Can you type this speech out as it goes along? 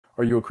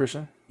Are you a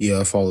Christian?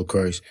 Yeah, I follow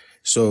Christ.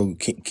 So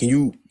can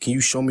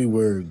you show me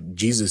where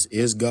Jesus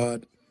is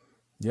God?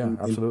 Yeah,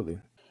 absolutely.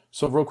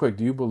 So real quick,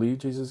 do you believe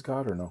Jesus is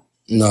God or no?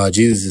 Nah,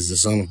 Jesus is the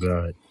Son of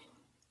God.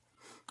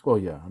 Well,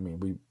 yeah. I mean,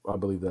 I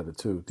believe that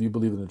too. Do you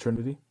believe in the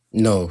Trinity?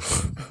 No,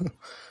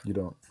 You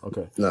don't.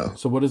 Okay. no.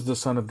 So what does the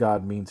Son of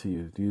God mean to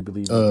you? Do you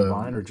believe he's Uh,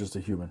 divine or just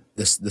a human?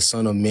 the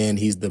Son of Man.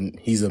 He's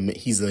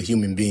a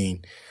human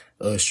being,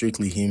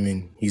 strictly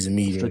human. He's a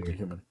Strictly mediator.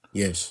 human.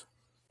 Yes.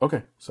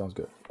 Okay, sounds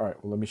good. All right.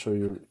 Well, let me show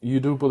you. You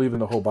do believe in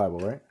the whole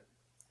Bible, right?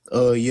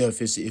 Yeah.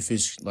 If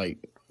it's like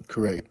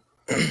correct.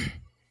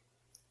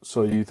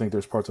 So you think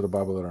there's parts of the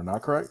Bible that are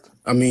not correct?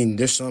 I mean,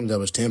 there's some that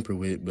was tampered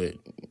with, but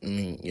I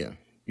mean, yeah,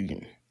 you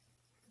can.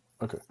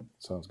 Okay,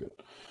 sounds good.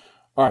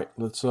 All right,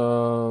 let's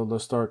start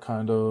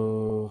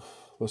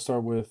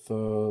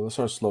let's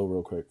start slow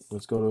real quick.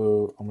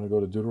 I'm gonna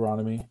go to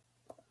Deuteronomy.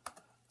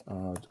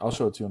 I'll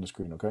show it to you on the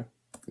screen, okay?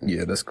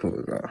 Yeah, that's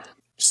cool, bro.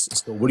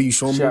 So what are you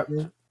showing me Chapter.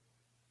 again?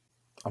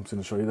 I'm just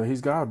gonna show you that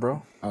he's God,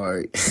 bro. All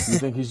right. You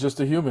think he's just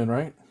a human,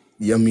 right?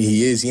 Yeah, I mean,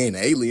 he is. He ain't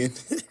an alien.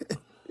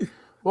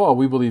 Well,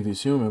 we believe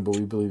he's human, but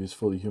we believe he's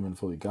fully human,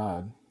 fully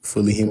God.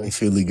 Fully human, Okay.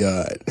 fully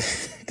God.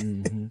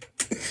 hmm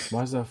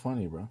Why is that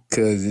funny, bro?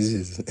 Cause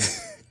it's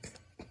just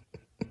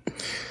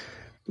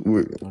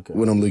Okay.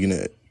 what I'm looking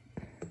at.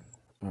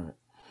 All right.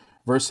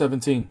 Verse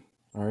 17.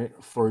 All right.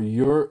 For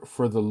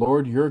the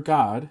Lord your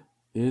God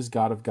is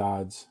God of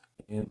gods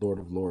and Lord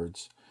of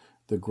lords,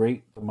 the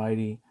great, the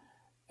mighty,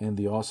 and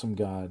the awesome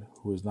God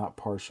who is not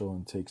partial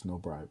and takes no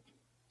bribe.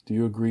 Do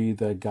you agree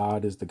that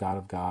God is the God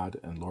of God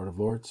and Lord of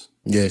lords?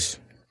 Yes.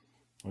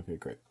 Okay,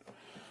 great.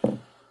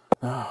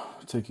 Now,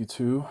 I'll take you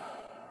to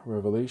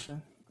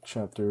Revelation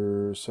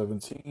chapter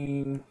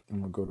 17. I'm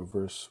going to go to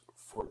verse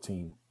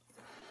 14.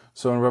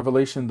 So in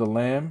Revelation, the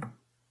Lamb,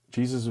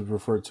 Jesus is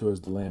referred to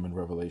as the Lamb in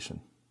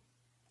Revelation.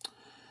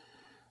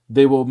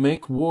 They will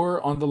make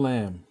war on the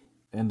Lamb,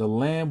 and the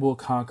Lamb will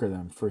conquer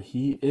them, for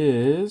he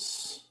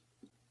is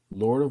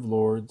Lord of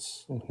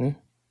lords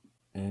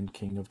and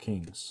King of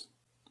kings.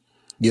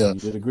 So Yeah. you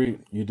did agree.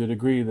 You did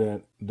agree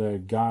that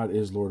God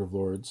is Lord of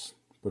lords,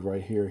 but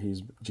right here,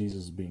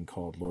 Jesus is being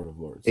called Lord of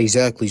lords.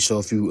 Exactly. So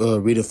if you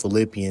read in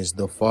Philippians,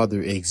 the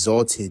Father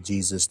exalted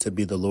Jesus to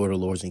be the Lord of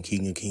Lords and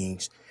King of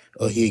Kings.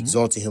 He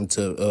exalted him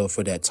to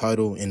for that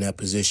title and that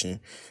position.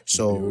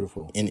 So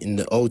Beautiful. in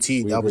the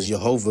OT, We that was agree.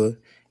 Jehovah,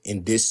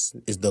 and this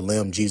is the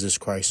Lamb Jesus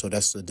Christ. So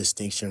that's the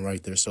distinction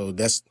right there. So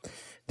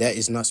that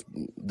is not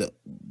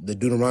the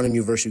Deuteronomy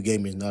verse you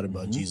gave me is not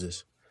about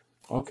Jesus.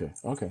 Okay.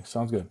 Okay.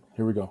 Sounds good.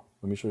 Here we go.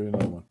 Let me show you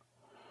another one.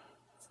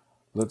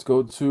 Let's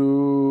go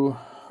to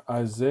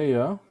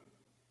Isaiah.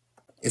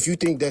 If you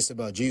think that's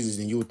about Jesus,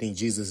 then you would think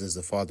Jesus is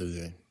the Father.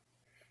 Then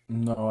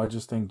No, I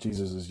just think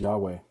Jesus is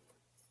Yahweh.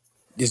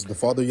 is the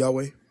Father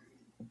Yahweh?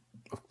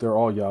 They're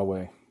all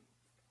Yahweh,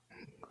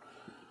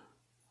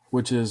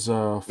 which is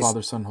It's,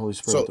 Father, Son, Holy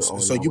Spirit. so They're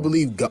all so you Yahweh.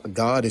 believe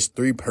God is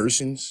three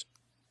persons?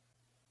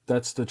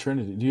 That's the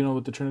Trinity. Do you know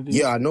what the Trinity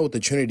Yeah, is? I know what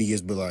the Trinity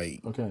is, but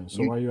like Okay,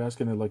 so you why are you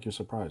asking it like you're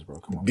surprised, bro?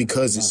 Come on,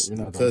 because you're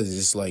not dumb.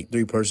 it's like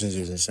three persons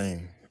is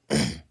insane.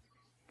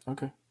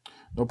 Okay,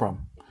 no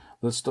problem.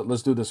 Let's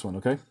do this one.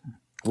 Okay,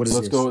 What is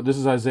let's this? go. This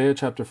is Isaiah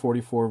chapter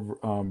 44,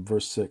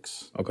 verse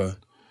 6. Okay.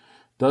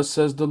 Thus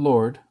says the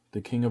Lord,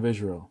 the King of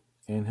Israel,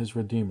 and his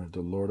Redeemer,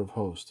 the Lord of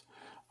hosts: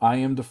 I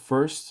am the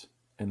first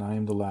and I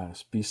am the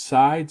last.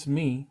 Besides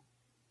me,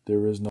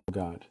 there is no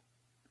God.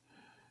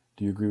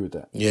 Do you agree with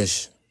that?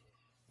 Yes.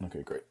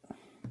 Okay, great.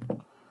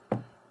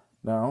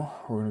 Now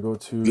we're gonna go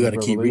You to gotta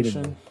keep reading Revelation.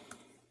 them.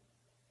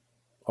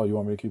 Oh, you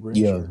want me to keep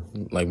reading? Yeah. Sure.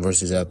 Like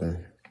verses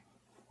after.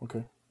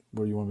 Okay.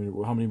 What do you want me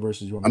to? How many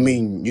verses do you want I me to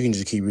read? mean, you can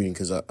just keep reading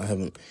because I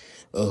haven't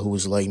who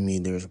was like me,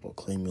 there's a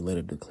proclaiming let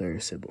it declare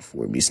said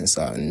before me since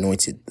I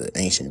anointed the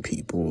ancient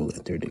people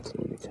at their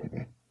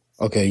declare.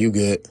 Okay, you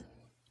good.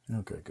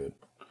 Okay, good.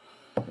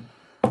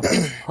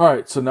 All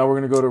right, so now we're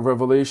going to go to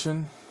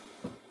Revelation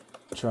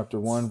chapter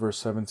 1, verse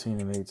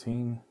 17 and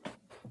 18.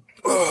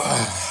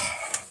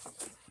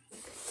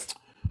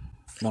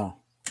 Now,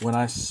 when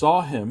I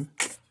saw him,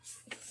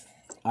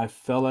 I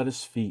fell at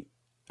his feet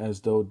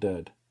as though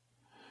dead.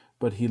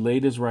 But he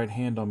laid his right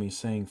hand on me,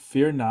 saying,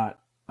 Fear not,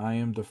 I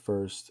am the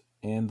first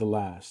and the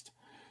last,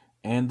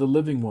 and the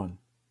living one.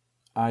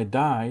 I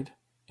died,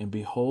 and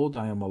behold,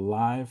 I am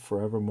alive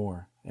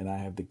forevermore, and I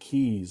have the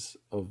keys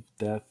of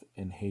death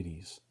and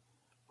Hades.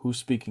 Who's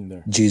speaking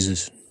there?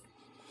 Jesus.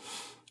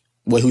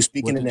 Wait, who's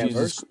What speaking in did that Jesus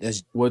verse?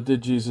 That's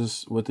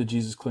what did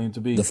Jesus claim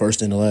to the be?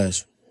 first and the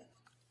last.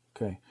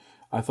 Okay.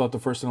 I thought the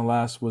first and the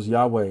last was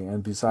Yahweh,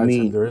 and I besides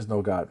him mean, there is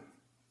no God.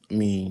 I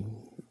mean,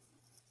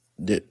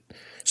 the,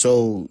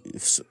 so,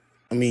 if,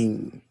 I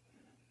mean,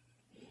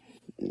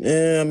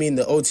 I mean,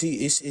 the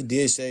OT,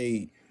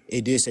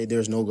 it did say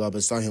there's no God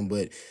beside him,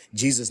 but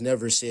Jesus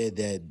never said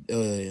that,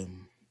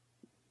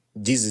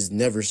 Jesus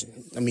never,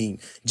 I mean,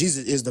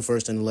 Jesus is the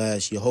first and the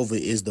last. Jehovah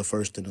is the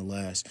first and the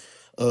last.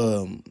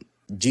 Um,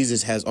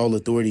 Jesus has all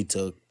authority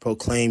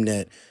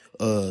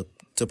uh,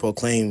 to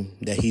proclaim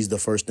that he's the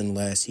first and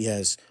last. He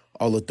has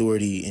all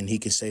authority and he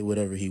can say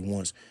whatever he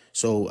wants.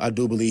 So I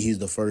do believe he's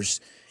the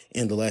first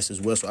and the last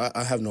as well. So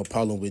I have no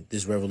problem with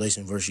this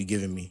Revelation verse you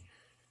giving me.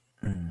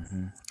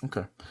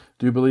 Okay.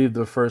 Do you believe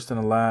the first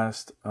and the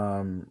last?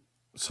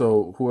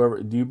 So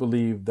whoever, do you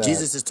believe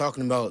that Jesus is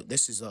talking about,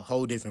 this is a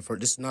whole different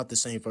first. This is not the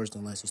same first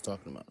and last he's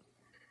talking about.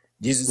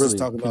 Jesus is really?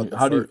 talking Can about you? the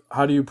How do first. you?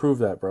 How do you prove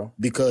that, bro?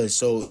 Because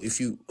so if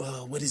you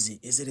what is it?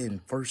 Is it in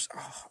first?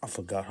 Oh, I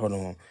forgot. Hold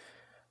on.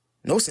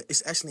 No,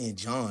 it's actually in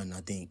John,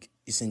 I think.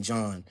 It's in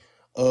John.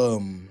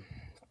 Um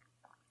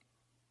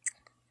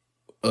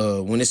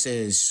when it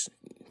says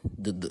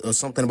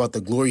something about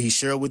the glory he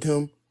shared with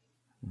him.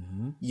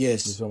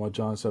 You're Yes. talking about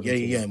John Yeah.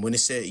 17. And when it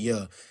said,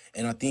 yeah,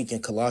 and I think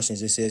in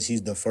Colossians it says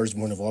he's the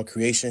firstborn of all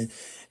creation.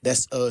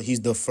 That's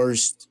he's the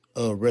first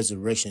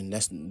resurrection.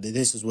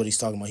 This is what he's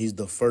talking about. He's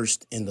the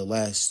first and the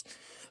last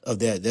of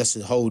that. That's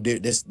the whole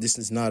this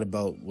is not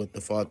about what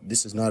the father,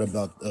 this is not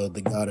about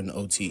the God in the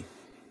OT.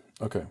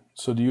 Okay.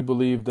 So do you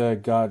believe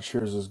that God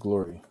shares His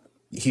glory?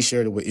 He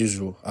shared it with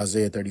Israel,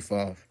 Isaiah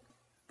 35.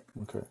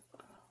 Okay.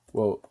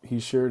 Well, He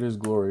shared His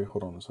glory.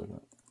 Hold on a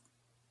second.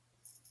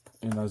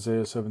 In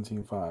Isaiah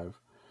 17:5.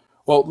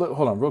 Well,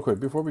 hold on real quick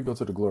before we go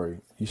to the glory.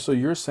 So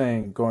you're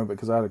saying, going back,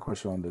 because I had a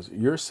question on this.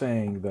 You're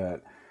saying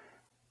that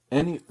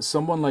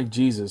someone like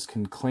Jesus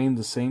can claim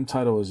the same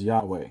title as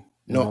Yahweh,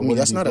 and No, I that mean wouldn't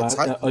that's be not a black.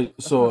 title.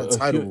 That's So not a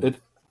title.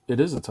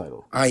 it is a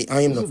title. I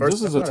am the first.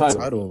 This is That's a not a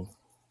title. title.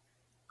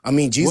 I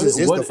mean, Jesus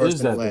is the What first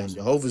is and the that last. then,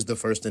 Jehovah's the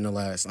first and the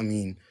last. I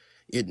mean,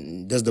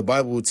 it does the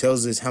Bible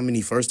tells us how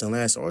many first and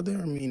last are there?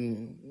 I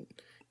mean,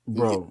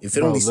 bro? if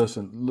it Bro, only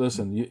listen.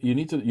 You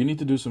need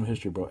to do some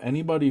history, bro.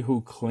 Anybody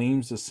who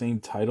claims the same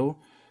title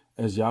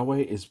as Yahweh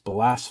is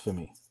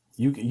blasphemy.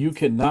 You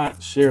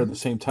cannot share the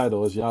same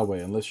title as Yahweh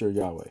unless you're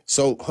Yahweh.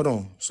 so hold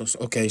on.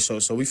 Okay, so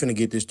we finna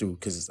get this through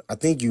because I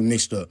think you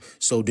mixed up.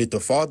 So did the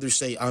Father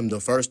say I'm the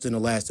first and the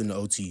last in the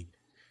OT?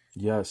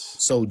 Yes.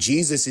 So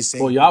Jesus is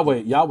Well, saying,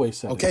 Yahweh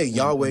said it, okay,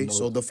 and Yahweh.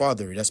 So the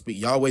Father.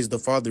 Yahweh's the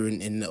Father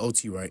in the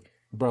OT, right?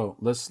 bro,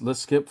 let's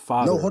skip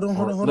No, father,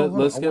 or hold on.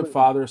 let's skip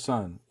father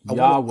son. I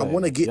Yahweh.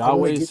 want to get,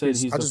 Yahweh said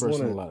this. He's the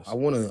first and the I last.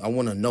 want to, I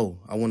want to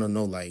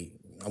know, like,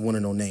 I want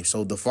to know names.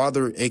 So the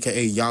Father,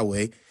 aka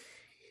Yahweh,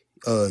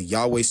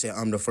 Yahweh said,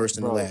 "I'm the first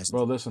and the last."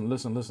 Bro,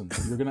 listen.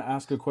 You're gonna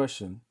ask a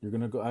question. You're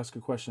gonna go ask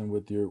a question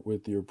with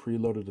your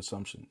preloaded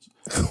assumptions.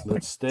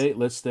 Let's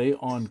stay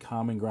on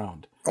common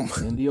ground.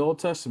 In the Old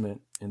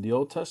Testament,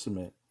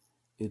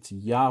 it's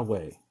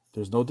Yahweh.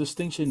 There's no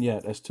distinction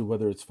yet as to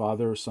whether it's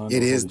Father or Son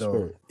It or is Holy though.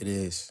 Spirit. It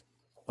is.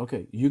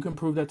 Okay, you can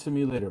prove that to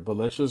me later, but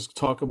let's just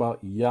talk about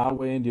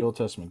Yahweh in the Old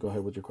Testament. Go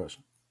ahead with your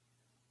question.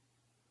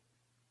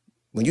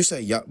 When you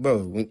say Yah,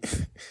 bro,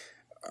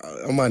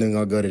 I'm not even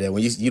gonna go to that.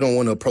 When you don't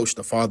want to approach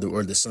the Father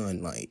or the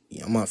Son, like,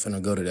 yeah, I'm not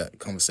finna go to that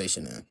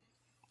conversation now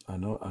I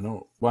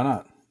know. Why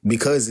not?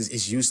 because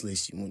it's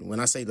useless. When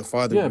I say the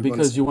Father, Yeah, you're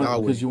gonna say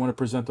Yahweh. because you want to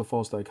present the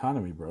false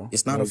dichotomy, bro.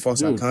 It's not a Like,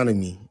 false dude.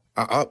 economy.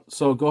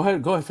 So go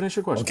ahead, finish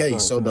your question. Go Okay,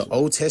 ahead, so the finish it.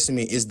 Old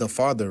Testament is the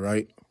Father,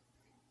 right?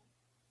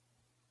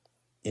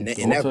 The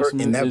Old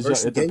In Testament that is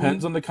verse you it gave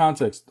depends me. on the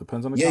context.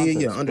 Depends on the Yeah.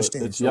 context, but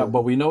Understand.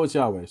 but we know it's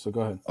Yahweh. So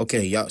go ahead.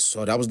 Okay, yeah.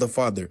 So that was the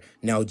Father.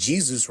 Now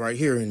Jesus, right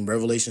here in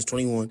Revelations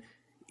 21,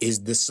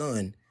 is the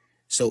Son.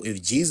 So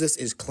if Jesus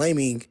is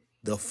claiming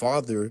the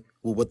Father,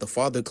 well, what the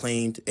Father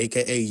claimed,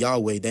 aka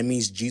Yahweh, that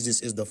means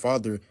Jesus is the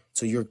Father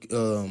to your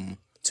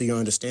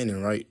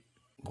understanding, right?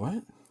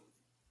 What?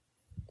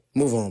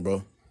 Move on,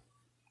 bro.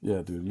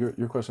 Yeah, dude,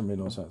 your question made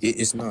no sense.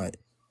 It's not.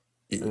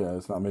 Yeah,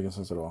 it's not making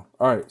sense at all.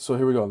 All right, so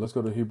here we go. Let's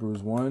go to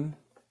Hebrews 1.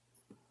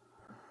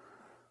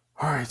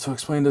 All right, so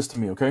explain this to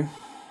me, okay?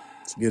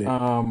 Let's get it.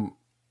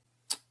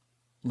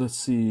 Let's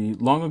see.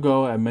 Long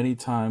ago, at many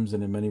times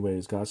and in many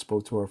ways, God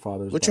spoke to our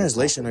fathers What by the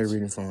translation are you prophets.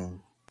 reading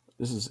from?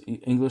 This is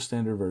English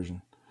Standard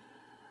Version.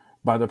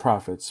 By the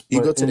prophets.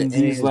 You go But to the in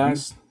these NASB.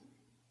 last...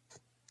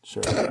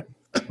 Sure.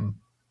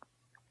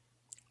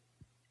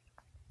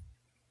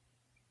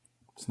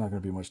 It's not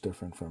going to be much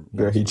different from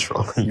Bro, he ESV.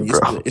 trolling you,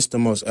 bro. It's the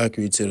most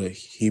accurate to the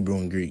Hebrew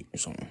and Greek or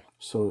something.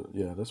 So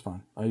yeah, that's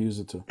fine. I use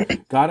it too.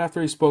 God,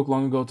 after He spoke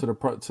long ago to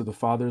the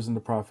fathers and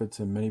the prophets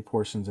in many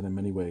portions and in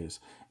many ways,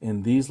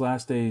 in these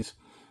last days,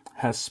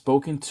 has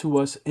spoken to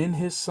us in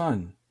His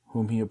Son,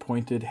 whom He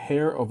appointed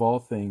heir of all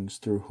things,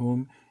 through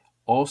whom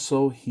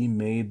also He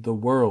made the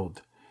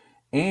world,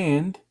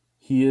 and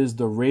He is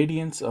the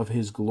radiance of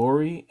His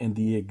glory and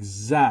the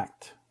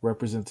exact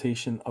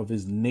representation of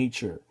His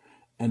nature,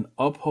 and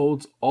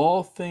upholds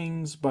all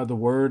things by the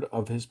word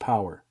of His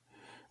power.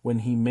 When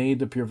He made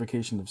the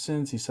purification of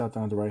sins, He sat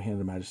down at the right hand of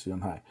the Majesty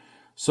on high.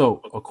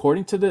 So,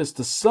 according to this,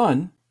 the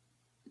Son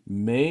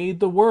made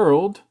the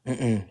world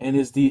and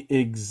is the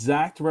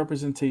exact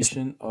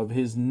representation of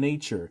His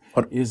nature.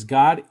 Hold, Is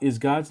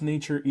God's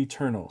nature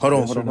eternal? hold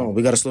on, Yes hold or on, hold no? on.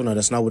 We gotta slow down.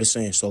 That's not what it's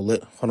saying. So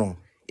hold on.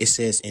 It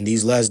says in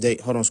these last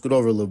days. Hold on, scoot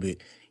over a little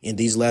bit. In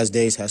these last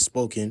days has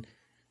spoken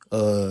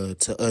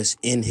to us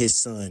in His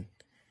Son,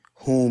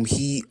 whom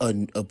He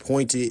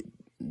appointed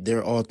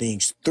there all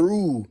things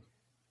through.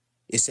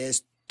 It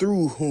says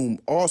through whom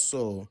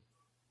also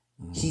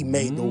He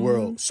made the Mm,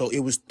 world. So it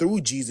was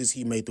through Jesus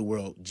He made the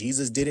world.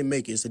 Jesus didn't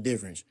make it. It's a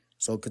difference.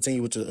 So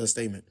continue with your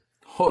statement.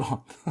 Hold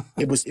on.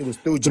 It was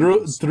through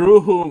through Jesus.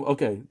 through whom?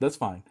 Okay, that's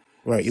fine.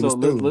 Right. It So was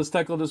through. let's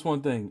tackle this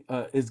one thing.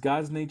 Is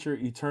God's nature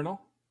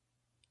eternal?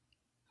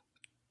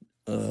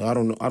 I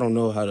don't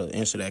know how to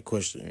answer that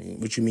question.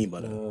 What you mean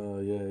by that?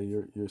 Yeah,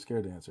 you're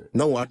scared to answer it.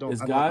 No, I don't.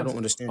 Is I God's don't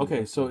understand the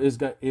okay? So question.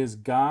 is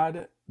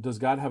God? Does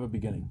God have a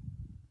beginning?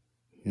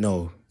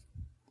 No.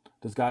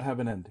 Does God have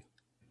an ending?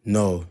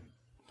 No.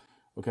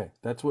 Okay,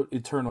 that's what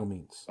eternal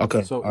means.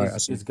 Okay. So All right. I is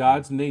see. is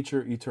God's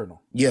nature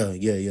eternal? Yeah.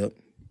 Yeah. Yep.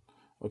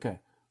 Okay.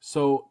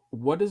 So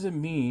what does it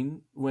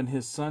mean when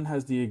his son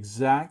has the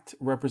exact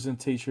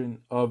representation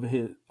of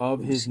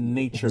his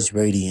nature? His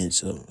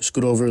radiance.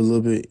 Scoot over a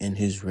little bit, and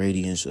his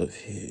radiance of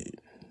his.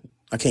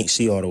 I can't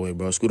see all the way,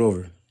 bro. Scoot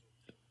over.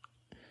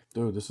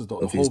 Dude, this is the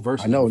Of whole his.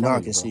 verse I is in know front now. I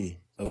of you, can bro. see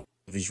of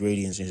his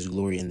radiance and his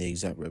glory and the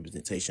exact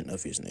representation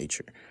of his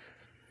nature.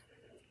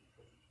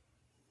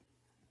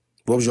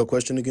 What was your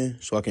question again,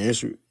 so I can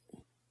answer it?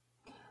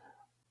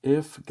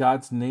 If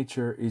God's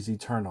nature is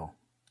eternal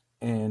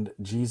and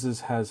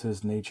Jesus has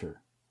his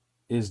nature,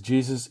 is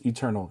Jesus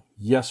eternal?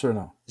 Yes or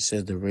no? It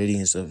says the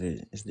radiance of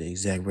it is the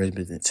exact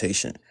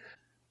representation.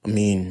 I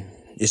mean,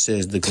 it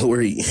says the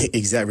glory,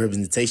 exact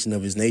representation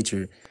of his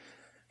nature.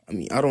 I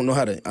mean, I don't know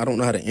how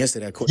to answer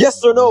that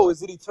Yes question. or no?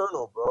 Is it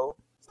eternal, bro?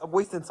 Stop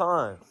wasting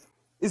time.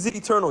 Is it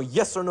eternal?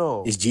 Yes or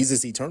no? Is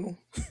Jesus eternal?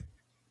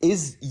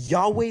 Is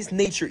Yahweh's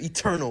nature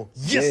eternal?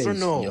 Yes or Yes,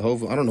 no?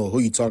 Jehovah. I don't know who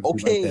you talking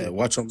to like Okay. that.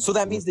 Watch your So mouth,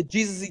 that bro. means that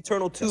Jesus is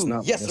eternal too.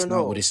 Yes or That's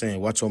not what no? it's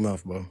saying. Watch your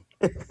mouth, bro.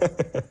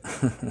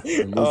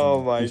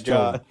 Oh Delusional. my He's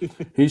trolling. God.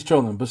 He's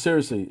trolling. But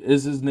seriously,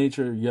 is his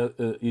nature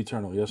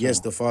eternal? Yes or Yes,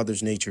 no? the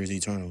Father's nature is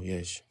eternal.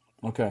 Yes.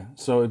 Okay.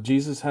 So if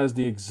Jesus has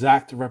the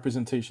exact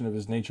representation of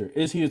his nature,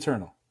 is he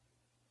eternal?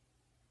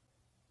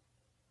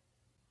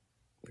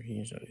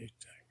 Radiance of the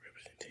exact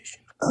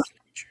representation of his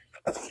nature.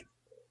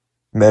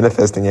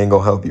 Manifesting ain't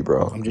gonna help you,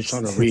 bro. I'm just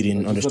trying to read it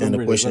and Just let understand him the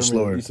read it. question Let him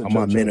read it. slower. He said, I'm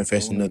not chill.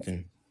 manifesting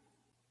nothing.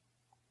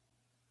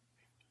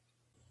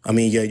 I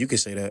mean, yeah, you can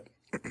say that.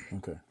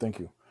 Okay. Thank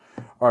you.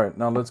 All right.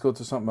 Now let's go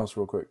to something else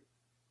real quick.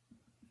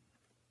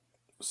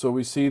 So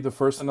we see the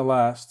first and the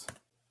last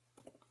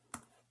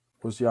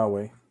was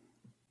Yahweh.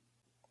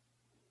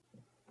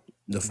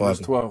 The Verse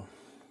Father. 12.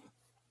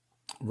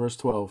 Verse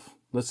 12.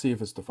 Let's see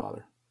if it's the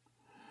Father.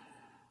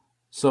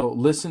 So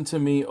listen to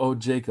me, O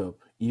Jacob,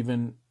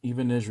 even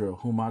Israel,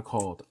 whom I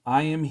called.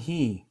 I am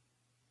he.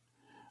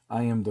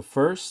 I am the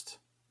first.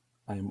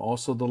 I am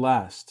also the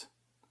last.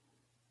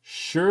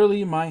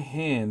 Surely my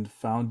hand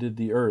founded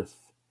the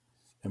earth,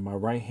 and my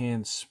right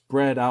hand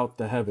spread out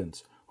the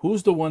heavens.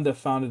 Who's the one that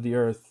founded the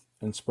earth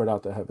and spread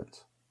out the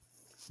heavens?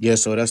 Yeah,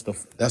 so that's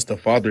the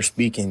Father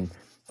speaking.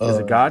 Is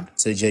it God?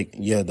 To Jake.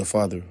 Yeah, the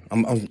Father.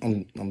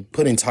 I'm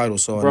putting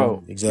titles so I know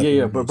Bro, exactly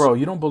yeah, what it but is. bro,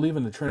 you don't believe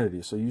in the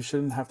Trinity, so you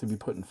shouldn't have to be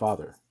putting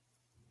Father.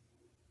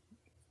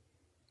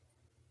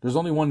 There's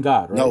only one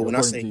God, No, right? when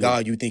I According say to you.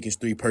 God, you think it's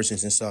three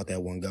persons inside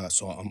that one God.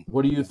 So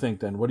What do you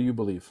think then? What do you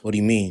believe? what do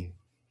you mean?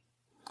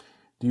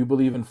 Do you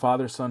believe in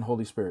Father, Son,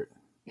 Holy Spirit?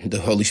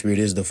 The Holy Spirit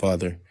is the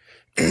Father.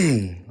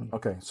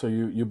 Okay, so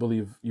you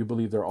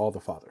believe they're all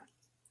the Father.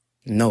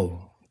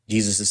 No,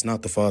 Jesus is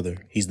not the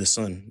Father. He's the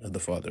Son of the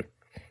Father.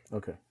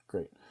 Okay,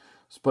 great.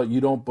 But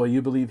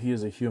you believe he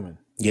is a human,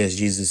 Yes,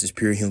 Jesus is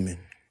pure human.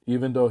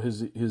 even though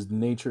his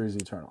nature is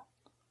eternal.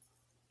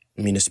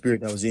 I mean, the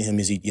spirit that was in him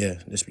is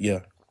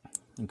yeah.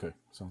 Okay,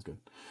 sounds good.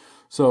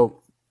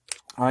 So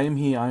I am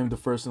he, I am the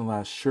first and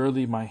last.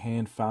 Surely my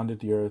hand founded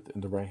the earth,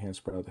 and the right hand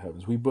spread out the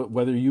heavens.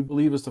 Whether you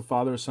believe it's the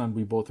Father or Son,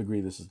 we both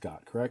agree this is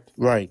God, correct?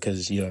 Right,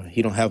 because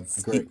he don't have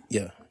Great.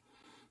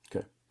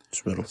 Okay.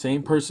 it's riddle.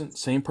 Same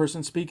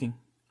person speaking.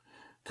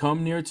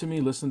 Come near to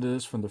me, listen to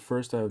this. From the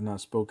first I have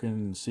not spoken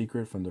in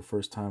secret. From the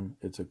first time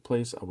it took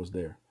place, I was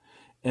there.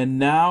 And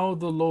now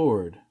the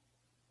Lord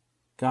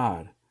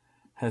God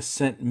has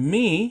sent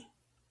me,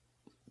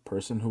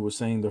 person who was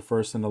saying the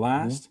first and the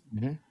last,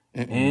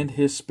 and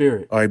his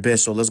Spirit. All right, bet.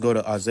 So let's go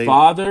to Isaiah.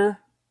 Father,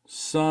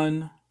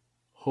 Son,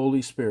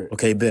 Holy Spirit.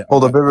 Okay, bet.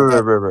 Hold up,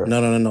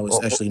 No. It's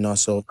actually not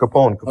so.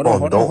 Capone, Hold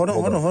on, don't.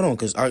 hold on,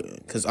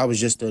 because I was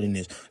just studying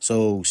this.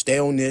 So stay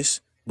on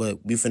this, but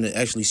we finna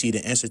actually see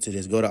the answer to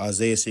this. Go to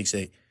Isaiah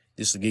 6:8.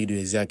 This will give you the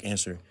exact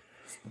answer.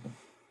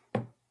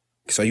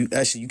 So you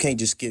can't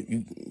just skip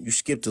you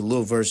skipped the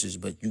little verses,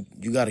 but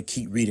you got to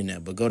keep reading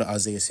that. But go to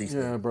Isaiah 6:8.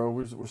 Yeah, bro,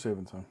 we're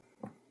saving time.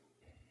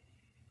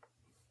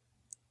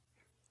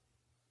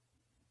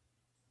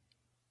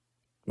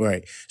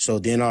 Right. So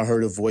then I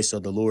heard a voice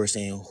of the Lord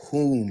saying,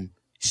 "Whom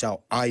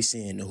shall I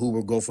send? And who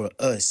will go for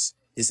us?"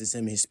 This is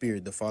him in his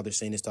spirit. The Father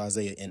saying this to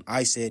Isaiah. And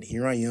I said,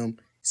 "Here I am,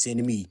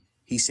 send me."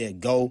 He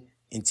said, "Go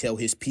and tell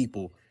his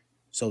people."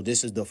 So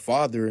this is the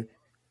Father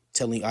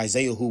telling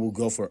Isaiah who will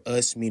go for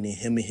us, meaning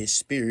him and his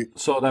spirit.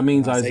 So that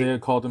means Isaiah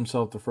called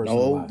himself the first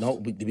and the last. No,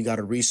 we got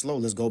to read slow.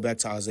 Let's go back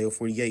to Isaiah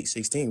 48:16,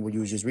 where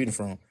you was just reading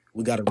from.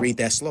 We got to read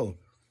that slow.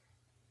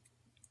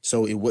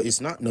 So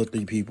it's not no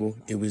three people.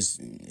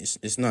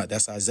 It's not.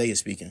 That's Isaiah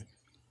speaking.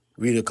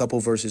 Read a couple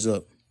verses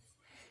up.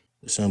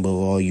 Some of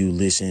all you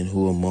listen,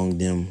 who among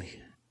them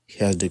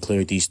has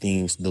declared these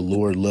things. The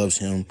Lord loves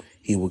him.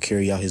 He will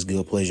carry out his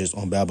good pleasures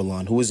on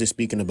Babylon. Who is it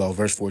speaking about?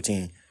 Verse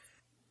 14.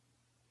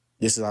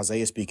 This is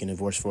Isaiah speaking in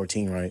verse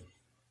 14, right?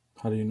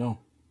 How do you know?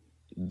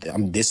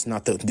 This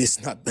not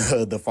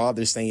the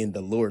father saying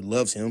the Lord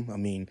loves him. I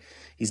mean,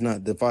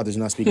 the father's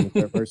not speaking in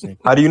third person.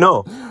 How do you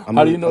know? I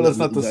How do you mean, know that's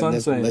not the son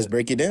saying let's it?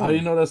 break it down. How do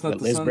you know that's not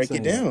the Let's son break it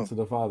saying it down. to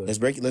the father? Let's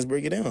break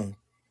it down.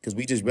 Because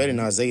we just read in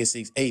Isaiah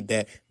 6:8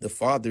 that the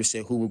father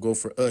said, "Who will go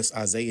for us?"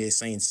 Isaiah is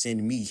saying,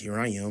 "Send me. Here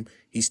I am."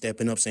 He's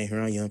stepping up, saying,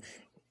 "Here I am."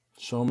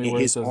 Show me And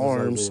where it says this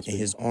is Isaiah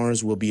his speaking.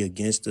 arms will be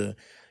against the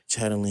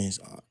chatterlings.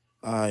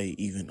 I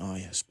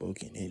have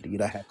spoken.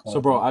 Indeed, I have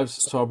So, called bro, you.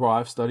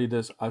 I've studied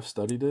this.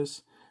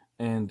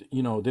 And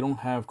they don't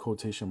have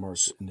quotation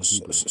marks in the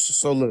Hebrew.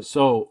 So look,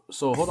 So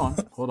hold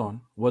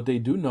on. What they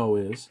do know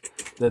is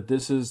that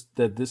this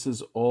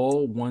is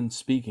all one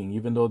speaking.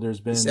 Even though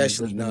it's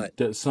actually not.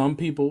 some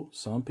people.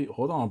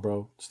 Hold on,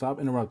 bro. Stop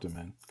interrupting,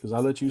 man. Because I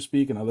let you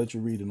speak and I let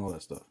you read and all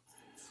that stuff.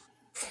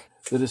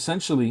 That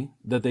essentially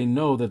that they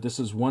know that this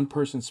is one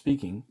person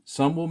speaking.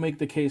 Some will make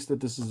the case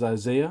that this is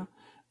Isaiah,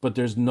 but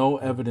there's no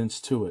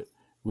evidence to it.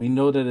 We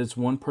know that it's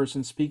one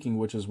person speaking,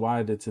 which is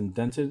why it's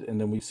indented,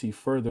 and then we see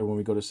further when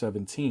we go to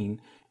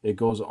 17, it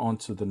goes on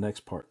to the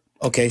next part.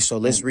 Okay, so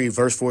let's And read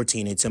verse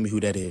 14 and tell me who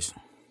that is.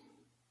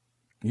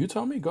 you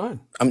tell me, go ahead.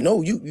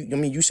 No, I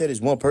mean, you said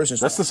it's one person.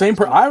 So That's the same.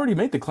 I already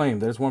made the claim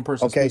that it's one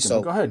person okay, speaking,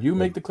 but so go ahead. You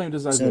make the claim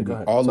this is Isaiah. Go simply,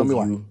 ahead. Tell me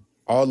why.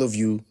 all of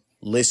you,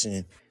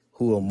 listen.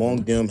 Who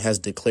among them has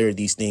declared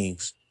these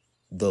things?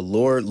 The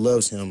Lord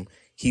loves him.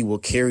 He will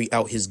carry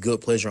out his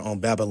good pleasure on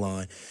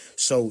Babylon.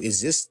 So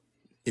is this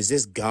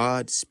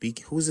God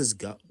speaking? Who's this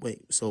God?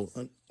 Wait, so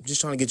I'm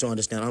just trying to get you to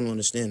understand. I don't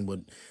understand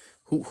what.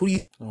 Who do you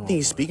think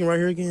is speaking right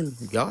here again?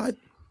 God?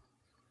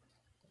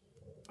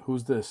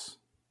 Who's this?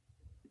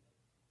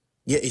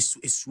 Yeah, it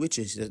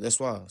switches. That's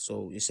why.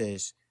 So it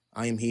says,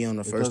 "I am He on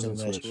the It first doesn't and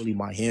last. switch. Surely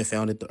my hand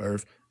founded the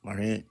earth. My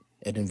hand."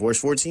 And then verse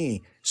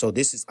 14. So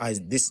this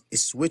it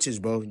switches,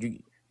 bro.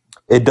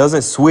 It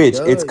doesn't It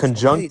switch. It's does.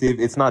 Okay. conjunctive.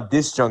 It's not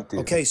disjunctive.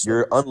 Okay.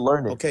 You're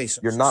unlearned.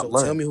 You're not So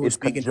tell learned. me who is It's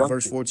speaking in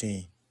verse conjunctive.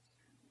 14.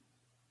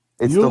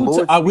 It's the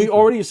Lord speaking.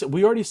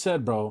 We already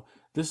said, bro.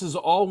 This is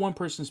all one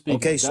person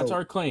Okay. speaking. That's So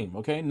our claim.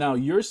 Okay. Now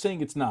you're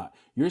saying it's not.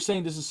 You're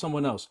saying this is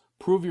someone else.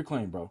 Prove your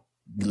claim, bro.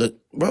 look,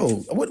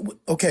 bro.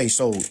 Okay.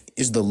 So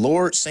is the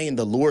Lord saying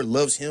the Lord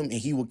loves him and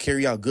He will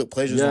carry out good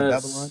pleasures on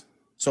Babylon? Yes.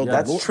 So the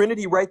That's Lord. Yes.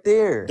 Trinity right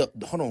there.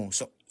 Hold on.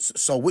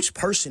 So which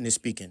person is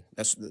speaking?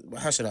 That's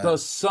how should I? The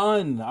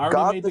Son. I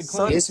already God made the the Son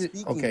is claim. This is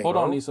speaking, okay. Hold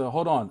on, bro. Nisa.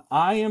 Hold on.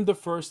 I am the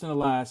first and the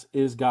last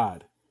is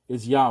God,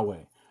 is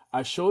Yahweh.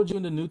 I showed you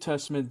in the New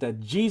Testament that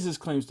Jesus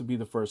claims to be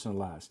the first and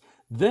last.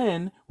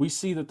 Then we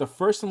see that the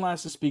first and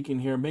last is speaking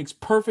here. Makes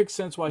perfect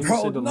sense why he Bro,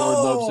 said the Lord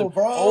loves him. no,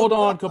 bro. Hold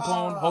on,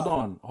 Capone. Hold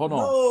on.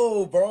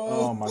 No, bro.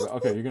 Oh my God.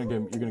 Okay, you're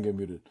gonna get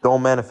muted.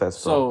 Don't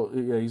manifest, bro. So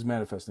yeah, he's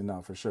manifesting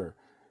now for sure.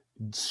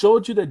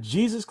 Showed you that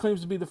Jesus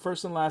claims to be the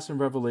first and last in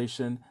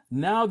Revelation.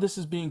 Now this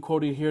is being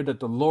quoted here that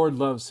the Lord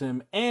loves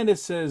him. And it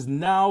says,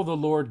 now the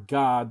Lord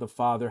God, the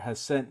Father, has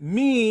sent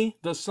me,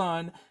 the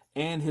Son,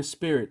 and his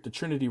Spirit. The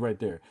Trinity right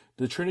there.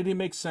 The Trinity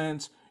makes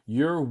sense.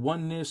 Your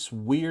oneness,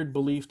 weird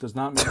belief does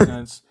not make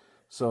sense.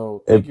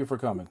 So Hey, thank you for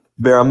coming.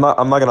 Bear, I'm not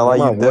gonna lie. I'm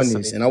You not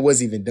oneness, decimate. and I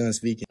wasn't even done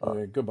speaking.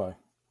 Yeah, goodbye.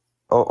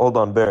 Oh, hold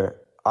on, Bear.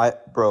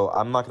 Bro,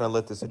 I'm not gonna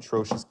let this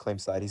atrocious claim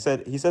slide. He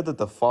said that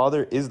the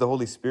Father is the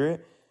Holy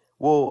Spirit.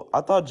 Well,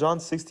 I thought John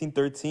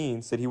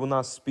 16:13 said he will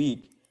not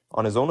speak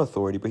on his own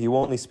authority, but he will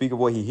only speak of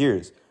what he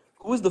hears.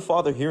 Who is the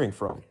Father hearing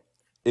from?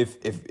 If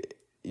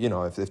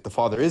if the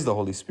Father is the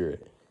Holy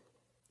Spirit,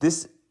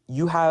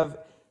 you have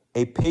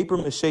a paper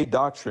mache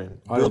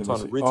doctrine I didn't built even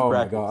on see. rich Oh my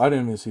crackers. God, I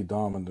didn't even see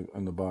Dom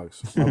in the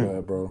box. My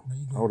bad, bro.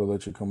 I would have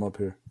let you come up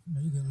here.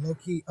 You can low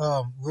key,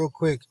 real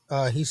quick.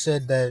 He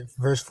said that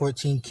verse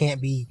 14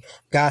 can't be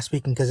God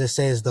speaking because it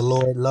says the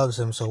Lord loves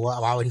him. So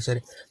why would he say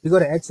it? We go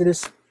to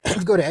Exodus.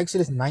 We go to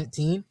Exodus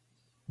 19,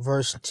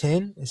 verse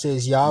 10. It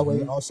says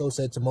Yahweh also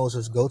said to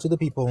Moses, "Go to the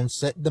people and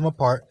set them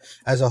apart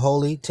as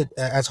holy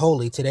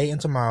today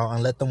and tomorrow,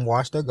 and let them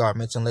wash their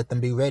garments and let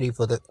them be ready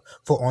for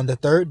on the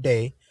third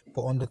day.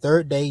 For on the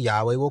third day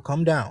Yahweh will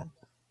come down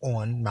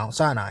on Mount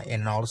Sinai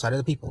and all the side of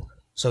the people."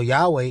 So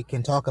Yahweh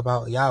can talk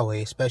about Yahweh,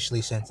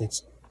 especially since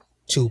it's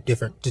two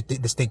different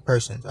distinct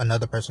persons,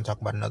 another person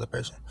talking about another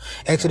person.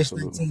 Exodus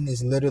Absolutely. 19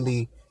 is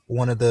literally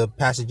one of the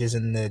passages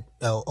in the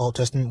Old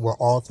Testament where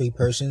all three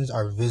persons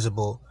are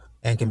visible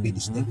and can be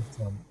distinguished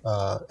from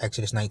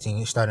Exodus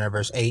 19, starting at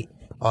verse 8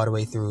 all the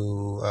way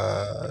through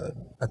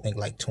I think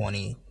like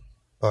 20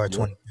 or Yep.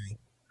 23.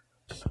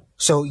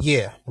 So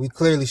yeah, we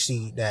clearly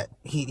see that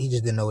he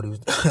just didn't know what he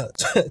was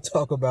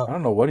talk about. I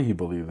don't know what he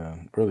believed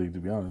in, really, to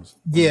be honest.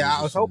 Yeah, It's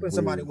I was just some hoping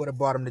somebody weird. would have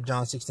brought him to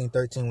John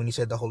 16:13 when he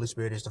said the Holy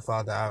Spirit is the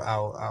Father. I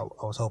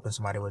was hoping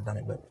somebody would have done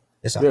it, but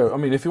it's all Yeah, good. I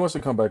mean, if he wants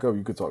to come back up,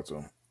 you could talk to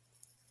him.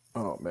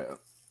 Oh man,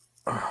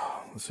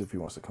 let's see if he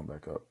wants to come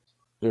back up.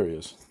 There he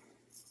is.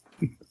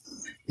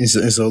 And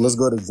so let's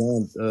go to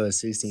John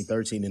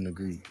 16:13 and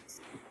agree.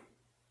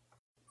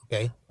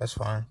 Okay, that's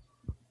fine.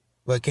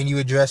 But can you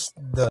address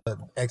the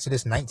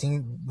Exodus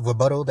 19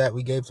 rebuttal that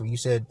we gave? So you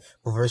said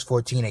for verse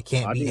 14 it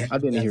can't be. I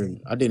didn't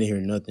hear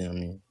nothing. I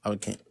mean, I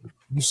can't.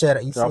 You said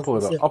Yeah, I'll pull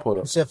it up. I'll pull it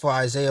you up. said for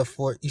Isaiah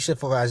 4. You said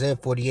for Isaiah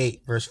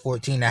 48 verse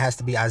 14 that has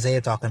to be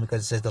Isaiah talking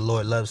because it says the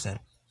Lord loves him.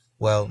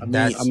 Well, I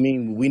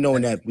mean, we know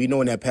in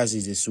that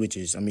passage it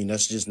switches. I mean,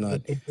 that's just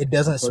not. It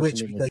doesn't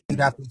switch because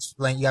you'd have to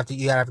explain. You have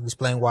to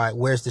explain why.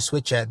 Where's the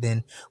switch at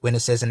then? When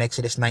it says in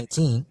Exodus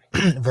 19,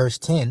 verse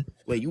 10.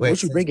 Wait,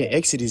 what you bringing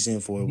Exodus in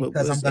for?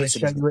 Because I'm going to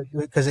show you it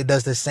because it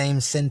does the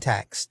same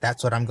syntax.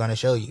 That's what I'm going to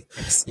show you.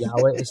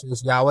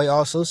 Yahweh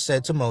also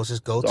said to Moses,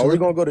 "Go." So are we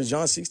going to go to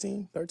John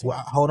 16, 13?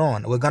 Well, hold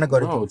on. We're going to go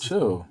to. Bro,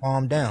 chill.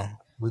 Calm down.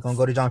 We're going to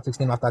go to John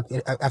 16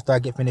 after I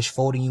get finished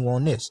folding you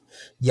on this.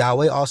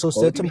 Yahweh also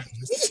said to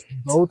Moses,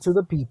 "Go to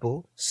the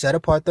people, set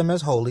apart them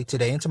as holy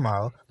today and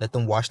tomorrow. Let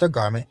them wash their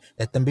garment.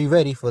 Let them be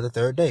ready for the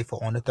third day.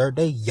 For on the third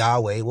day,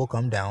 Yahweh will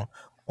come down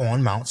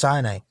on Mount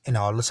Sinai and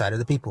all the sight of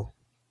the people."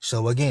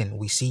 So again,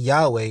 we see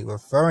Yahweh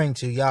referring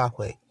to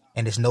Yahweh,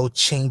 and there's no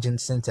change in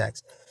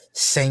syntax.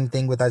 Same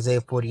thing with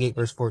Isaiah 48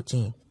 verse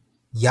 14.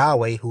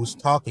 Yahweh, who's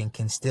talking,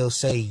 can still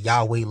say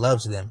Yahweh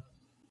loves them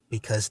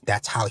because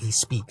that's how he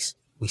speaks.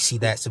 We see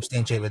that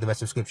substantiated with the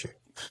rest of Scripture.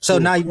 So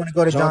now you want to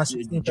go to John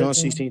 16, 13? John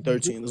 16,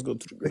 13. Let's go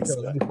to the great.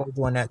 Let me forward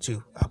you on that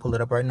too. I'll pull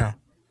it up right now.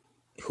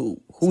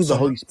 Who's the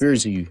Holy Spirit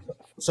to you?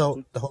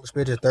 So the Holy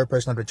Spirit is the third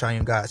person of the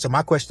triune God. So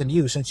my question to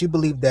you, since you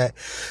believe that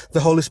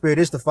the Holy Spirit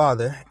is the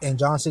Father, and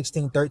John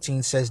 16,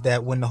 13 says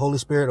that when the Holy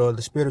Spirit or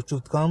the Spirit of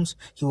truth comes,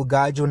 he will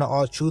guide you into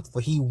all truth,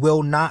 for he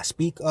will not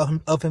speak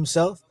of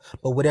himself,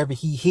 but whatever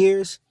he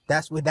hears,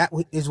 that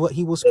is what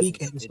he will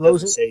speak and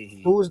disclose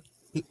it.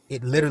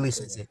 It literally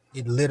says it.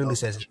 It literally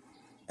says it.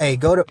 Hey,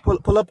 go to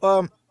pull up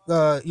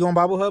you on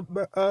Bible Hub?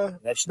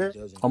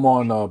 I'm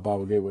on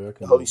Bible Gateway. I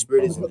can the Holy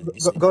Spirit is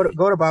go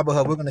to Bible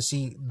Hub. We're gonna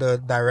see the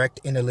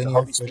direct interlinear. The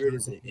Holy Spirit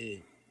is an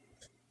it.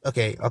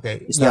 Okay.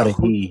 It's not a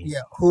he.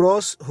 Yeah,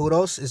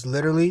 hudos is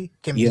literally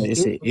can be. Yeah,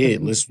 it's an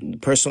it. Let's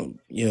personal.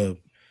 Yeah,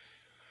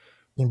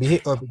 can be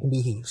it or it can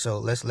be he. So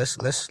let's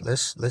not see.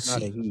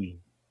 a he.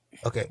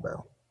 Okay,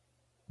 bro.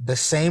 The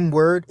same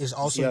word is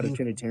also see how the used.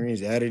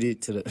 Trinitarians added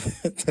it to the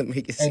to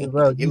make it Hey, seem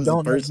bro, like it was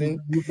a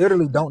person. You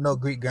literally don't know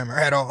Greek grammar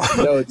at all.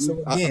 No,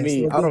 So I again,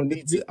 mean, so I don't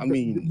need to. I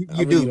mean, you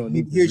I really do. don't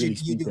need to Here's really you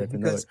speak do that to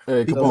know because it.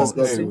 Hey, come because on.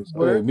 the Hey, same hey,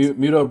 word.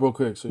 mute up real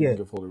quick so you Yeah.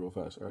 can get folded real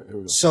fast. All right, here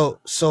we go. So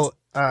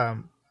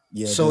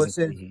Yeah, so it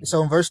says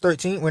so in verse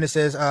 13 when it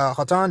says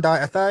Hatan di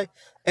athai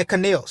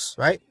ekaneos,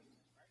 right?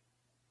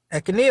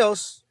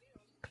 Ekaneos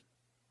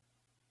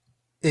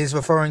is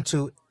referring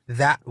to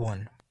that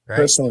one, right?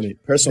 press on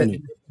it. Press on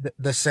it.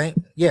 The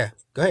same. Yeah,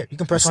 go ahead. You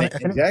can press on it.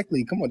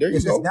 Exactly. Come on, there you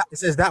It says go. it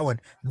says that one.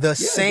 The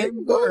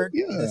same go. word.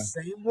 Yeah.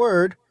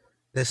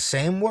 The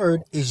same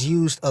word is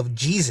used of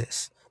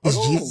Jesus.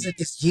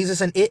 Is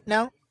Jesus an it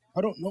now?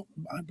 I don't know.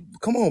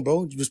 Come on,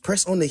 bro. Just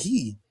press on the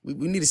he. We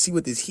need to see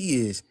what this he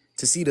is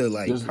to see the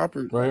Just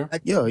proper. right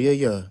here.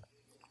 Yeah.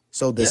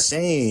 So the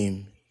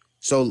same.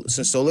 So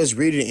let's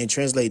read it and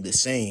translate the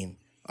same.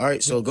 All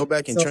right. So go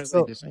back and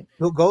translate the same.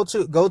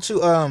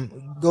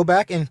 Go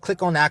back and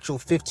click on the actual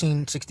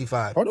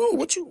 1565. Hold on.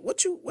 What you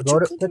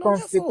clicking on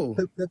that for?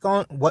 Click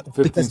on what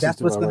because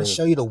that's what's going to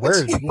show you the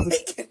words.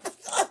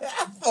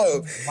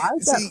 Why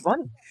is that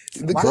funny?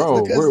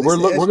 Bro, we're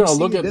gonna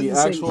look at the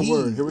actual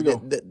word. Here we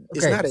go.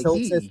 It's not a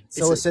he.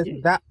 So it says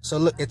that. So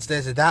look, it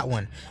says that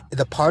one.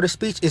 The part of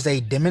speech is a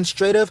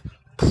demonstrative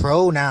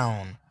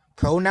pronoun.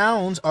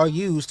 Pronouns are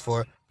used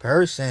for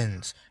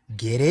persons.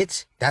 Get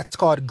it? That's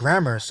called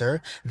grammar,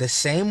 sir. The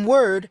same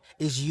word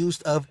is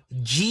used of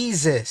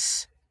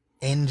Jesus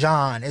in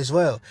John as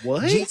well.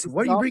 What?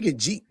 Why are you bringing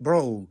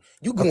bro?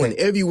 You going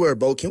everywhere,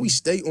 bro. Can we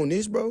stay on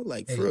this, bro?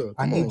 Like, for real.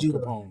 I need you to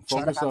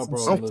focus up,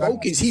 bro. I'm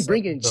focused. He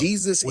bringing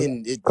Jesus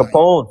in.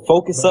 Capone,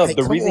 focus up.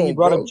 The reason he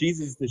brought bro. up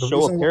Jesus is to The show a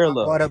reason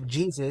parallel. I brought up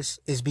Jesus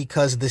is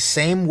because the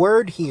same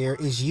word here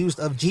is used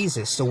of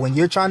Jesus. So when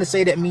you're trying to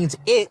say that means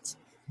it,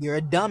 you're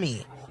a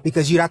dummy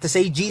because you'd have to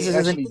say Jesus It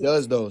isn't. actually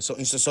does though. So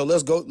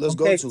let's go. Let's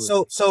go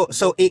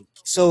to it.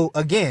 So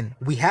again,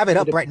 we have it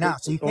up right now.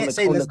 So you can't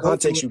say on let's the go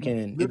to context. it. You can.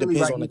 It Literally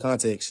depends right on the here.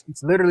 context.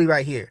 It's literally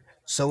right here.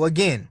 So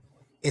again,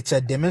 it's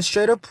a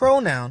demonstrative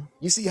pronoun.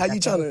 You see how you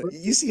trying to?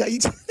 You see how you?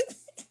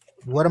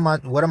 What are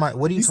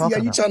you You see how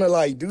talking you about? trying to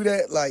like do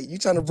that? Like you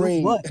trying to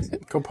bring what?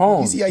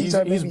 Capone. You see how you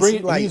trying to He's make me bringing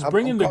seem like he's I'm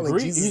bringing the calling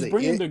Greek. Jesus He's an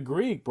bringing it? the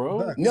Greek,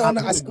 bro. No,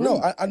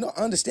 I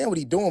understand what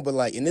he's doing, but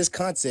like in this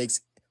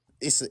context,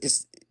 it's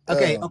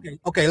Okay.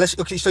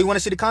 So you want to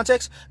see the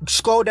context?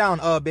 Scroll down,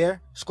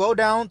 Bear. Scroll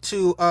down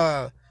to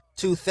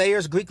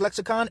Thayer's Greek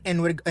lexicon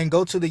and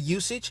go to the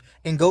usage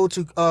and go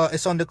to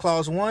it's under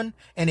clause 1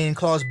 and then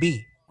clause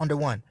B under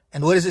 1.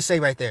 And what does it say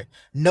right there?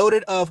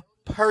 Noted of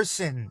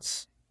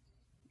persons.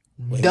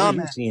 Wait, where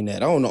you seeing that? I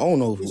don't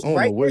know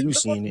where you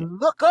seeing it.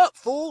 Look up,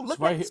 fool. Look It's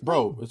right at here,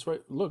 bro. It's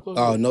right. Look.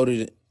 Oh,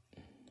 noted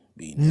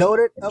it.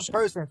 Noted of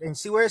persons. And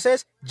see where it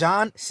says?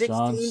 John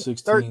 16,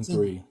 13.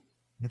 3.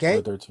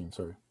 Okay? 13,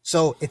 sorry.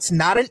 So it's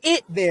not an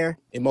it there.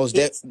 It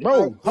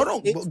bro, hold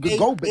on.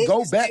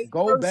 Go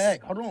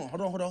back. Hold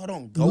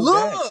on. Go Look,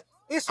 back.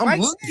 It's I'm right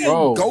looking. there.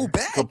 Bro, Go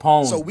back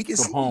Capone, so we can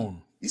Capone, see.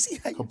 You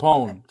see how you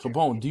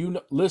Capone. Do you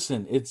know?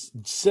 Listen, it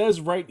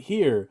says right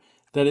here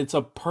that it's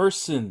a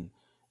person,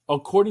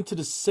 according to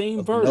the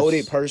same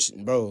loaded verse.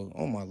 person, bro.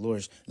 Oh my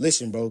lord.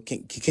 Listen, bro.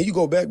 Can you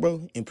go back,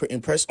 bro? And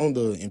press on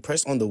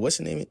the what's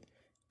the name?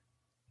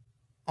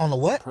 On the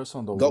what? Press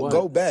on the Go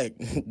what? back.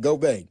 Go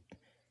back.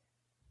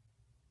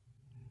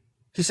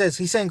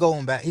 He's saying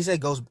going back. He said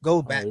go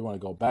Oh, back. you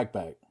want to go back?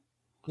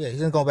 Yeah, he's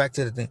gonna go back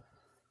to the thing.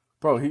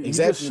 Bro, he just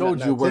Exactly.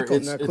 showed you where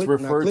it's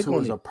referred click to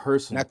on as it. a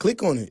person. Now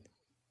click on it.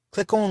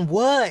 Click on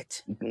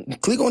what?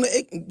 Click on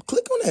it.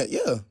 Click on that.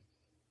 Yeah.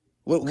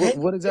 Okay.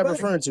 What is that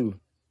referring to?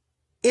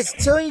 It's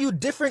telling you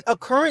different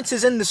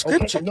occurrences in the Okay,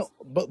 scripture. no,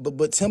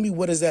 but tell me,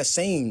 what is that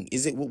saying?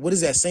 What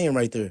is that saying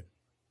right there?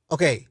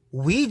 Okay,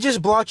 we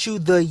just brought you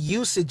the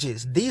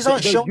usages. These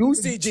aren't The showing you the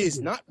usages, usages.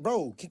 not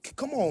bro.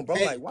 Come on, bro.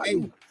 Hey, Like, why hey,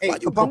 you hey,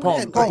 doing Capone,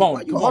 that? Like, why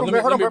Capone, you hold on,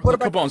 bro, hold on, bro, put it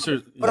back. Capone,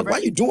 seriously. Hold on, bro. why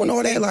you doing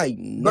all that like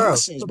Bro,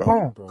 nonsense,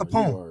 bro? Bro,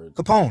 you are.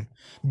 Capone.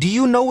 Do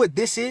you know what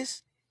this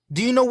is?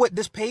 Do you know what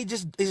this page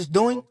is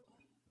doing?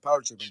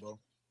 Power tripping, bro.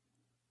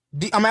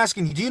 I'm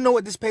asking you. Do you know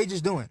what this page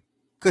is doing?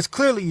 Because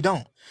clearly you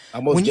don't. I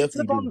most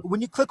definitely do.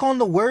 When you click on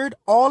the word,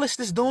 all it's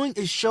doing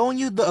is showing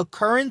you the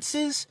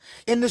occurrences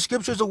in the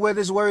scriptures of where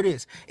this word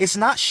is. It's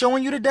not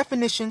showing you the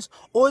definitions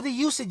or the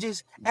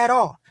usages at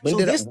all.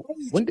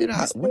 When did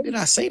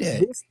I say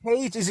that? This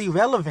page is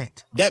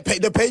irrelevant.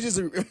 The pages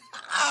are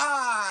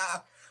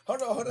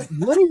hold on.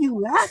 What are you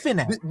laughing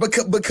at?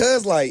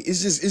 Because like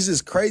it's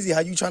just crazy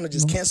how you trying to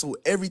just cancel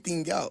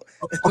everything out.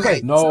 Okay,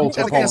 Like, No, you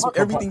trying to cancel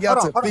everything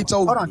out to fit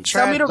your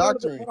trash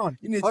doctrine.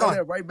 You need to throw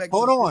that right back.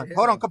 Hold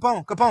on,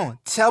 Capone.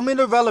 Tell me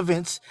the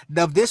relevance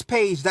of this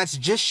page that's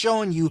just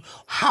showing you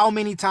how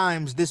many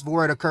times this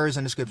word occurs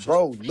in the scriptures.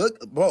 Bro,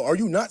 are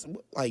you not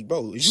like,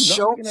 bro? Is you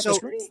not looking at the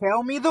screen?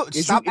 Tell me the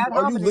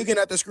Are you looking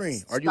at the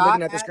screen? Are you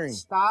looking at the screen?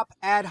 Stop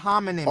ad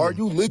hominem. Are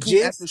you looking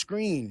at the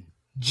screen?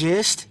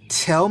 Just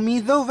tell me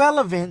the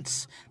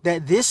relevance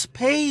that this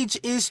page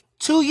is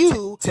to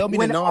you. Tell me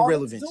the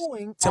non-relevance.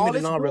 Tell me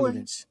the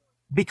non-relevance.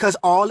 Because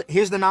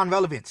here's the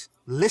non-relevance.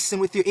 Listen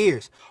with your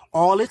ears.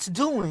 All it's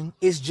doing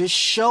is just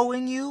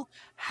showing you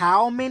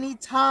how many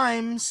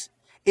times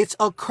it's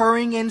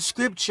occurring in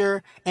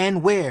scripture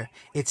and where.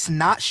 It's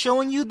not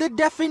showing you the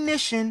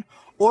definition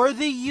or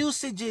the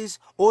usages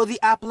or the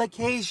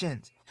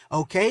applications.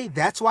 Okay,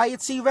 that's why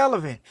it's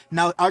irrelevant.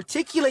 Now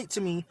articulate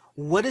to me,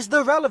 what is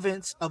the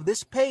relevance of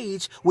this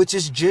page, which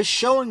is just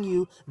showing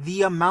you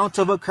the amount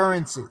of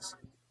occurrences?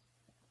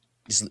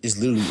 It's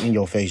literally in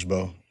your face,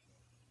 bro.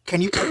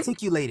 Can you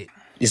articulate it?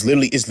 It's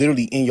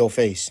literally in your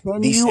face.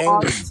 Can you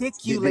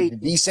articulate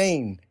the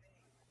same?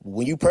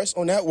 When you press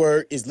on that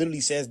word, it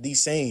literally says the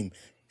same.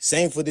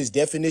 Same for this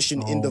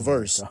definition in the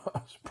verse.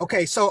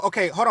 Okay,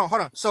 hold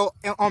on. So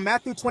on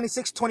Matthew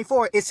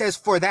 26:24, it says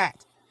for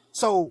that.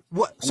 So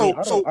what?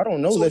 I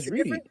don't know. So Let's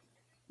read it.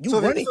 You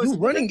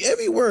running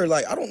everywhere.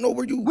 Like, I don't know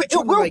where you. We're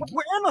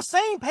on the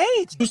same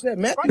page. You said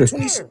Matthew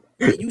 26.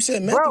 You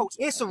said Matthew. Bro,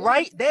 it's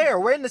right there.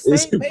 We're in the same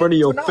It's in page. front of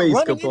your We're not face,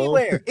 running Capone.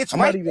 anywhere. It's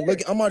right there.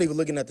 I'm not even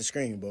looking at the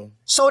screen, bro.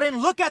 So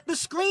then look at the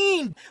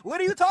screen. What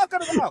are you talking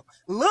about?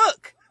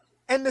 Look.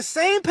 And the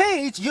same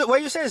page, where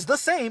you say it's the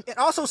same, it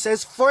also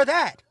says for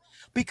that.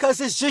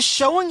 Because it's just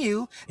showing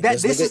you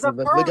that Let's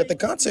look at the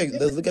context.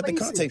 Let's look at the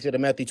context of the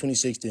Matthew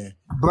 26 then.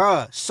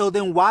 Bruh, so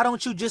then why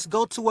don't you just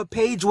go to a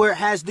page where it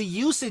has the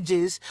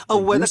usages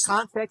of where the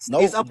context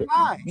is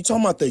applied? You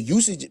talking about the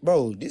usage,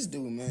 bro? This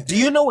dude, man. Do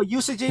you know what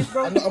usage is,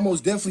 bro? I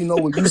most definitely know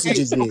what usage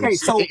is. Okay,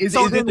 so is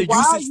it the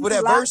usage for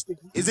that verse?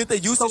 Is it the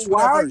usage for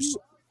that verse?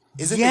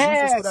 Is it the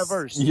usage for that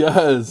verse?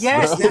 Yes.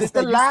 Yes, bro. it's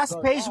the last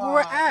page we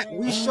were at.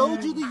 We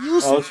showed you the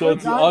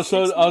usage. I'll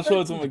show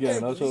it to him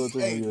again.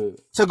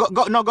 So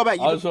go back.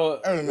 I'll show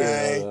it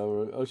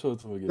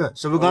to him again.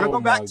 So we're gonna go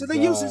back to the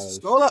usage.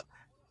 Scroll up.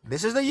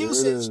 This is the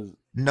usage.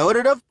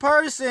 Noted of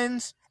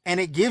persons, and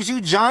it gives you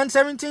John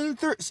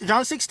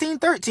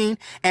 16:13,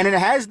 and it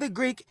has the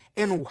Greek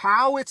and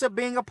how it's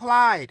being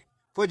applied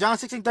for John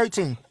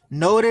 16:13.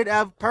 Noted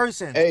of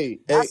persons.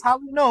 That's how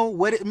you know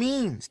what it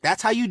means.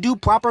 That's how you do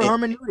proper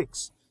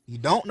hermeneutics. You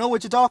don't know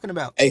what you're talking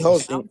about. Hey,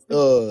 host,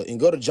 and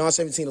go to John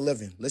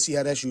 17:11. Let's see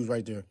how that's used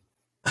right there.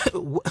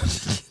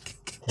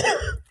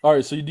 All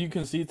right, so do you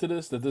concede to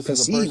this that this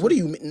is a person? What do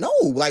you mean? No,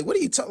 like what are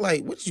you talking?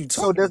 Like what you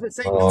talking? So does it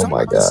say? Oh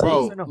my God,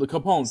 bro,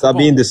 Capone, stop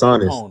being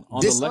dishonest. On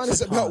Dishonest the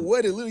lexicon, about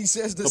what? It literally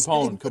says the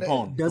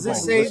Capone. Does it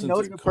say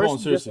noted of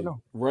persons? Seriously,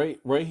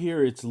 right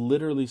here, it's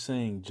literally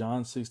saying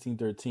John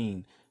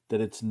 16:13 that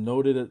it's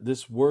noted that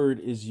this word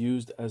is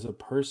used as a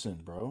person,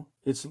 bro.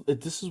 This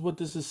is what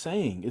this is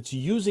saying. It's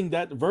using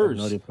that verse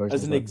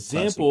as an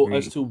example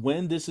as to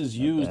when this is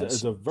used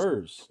as a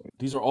verse.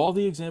 These are all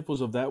the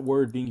examples of that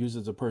word being used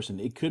as a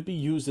person. It could be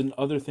used in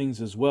other things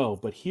as well,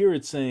 but here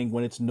it's saying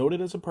when it's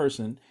noted as a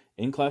person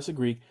in classic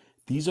Greek,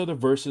 these are the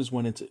verses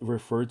when it's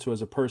referred to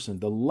as a person.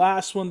 The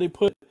last one they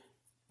put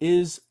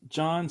is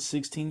John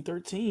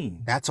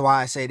 16:13. That's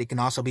why I said it can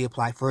also be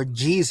applied for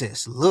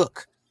Jesus.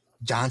 Look,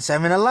 John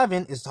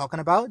 7:11 is talking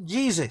about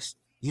Jesus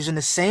using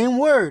the same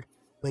word,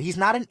 but he's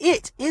not an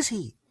it, is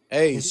he?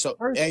 Hey, It's so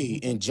person. hey,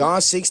 in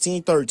John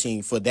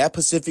 16:13, for that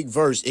specific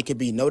verse, it can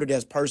be noted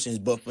as persons,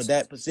 but for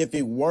that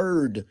specific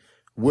word,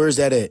 where's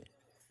that at?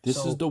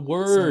 This is So the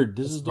so word.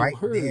 This it's is the right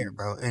there, word.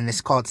 bro, and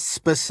it's called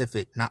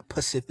specific, not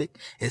Pacific.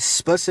 It's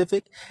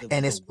specific,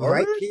 and The it's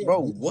right word? there.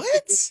 Bro, Look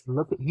at this. what?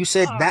 Look at you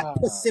said that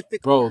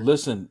Pacific. Bro,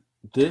 listen.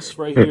 This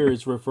right here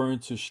is referring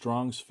to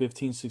Strong's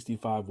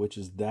 1565, which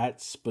is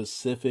that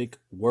specific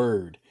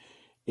word.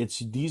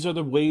 These are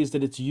the ways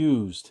that it's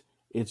used.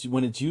 It's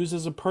when it's used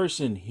as a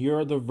person. Here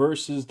are the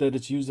verses that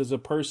it's used as a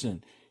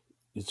person.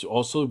 It's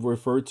also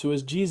referred to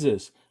as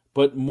Jesus,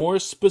 but more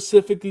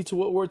specifically to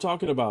what we're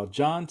talking about,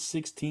 John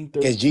 16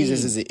 Because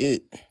Jesus 13. is a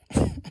it.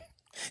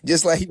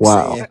 Just like he was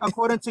Wow. saying.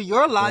 According to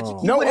your logic,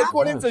 he Bro, No, would have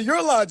to, according to yes.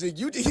 your logic,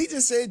 he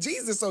just said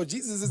Jesus, so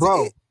Jesus is a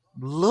bro. it.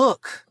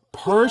 Look.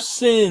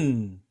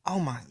 Person. Oh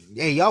my.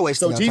 Hey, y'all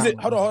wasting So your Jesus, time.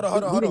 hold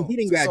on. He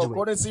didn't So graduate.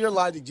 according to your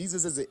logic,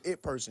 Jesus is a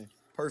it person.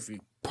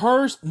 Perfect.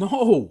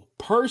 No,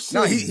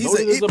 No, person. he's a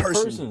Noted as it a person.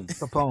 person.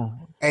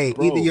 Capone. Hey,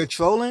 either Bro, you're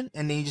trolling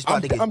and then you just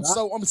about to get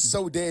dropped. I'm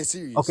so dead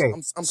serious. Okay,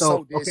 I'm so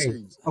so dead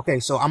serious.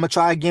 so I'm gonna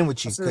try again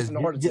with I'm you serious because from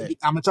the heart attack.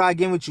 I'm gonna try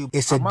again with you.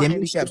 It's a My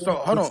handicap. So demonstrative.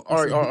 hold on. All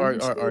It's right, a all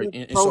right. demonstrative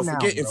And so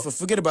pronoun, bro.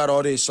 forget about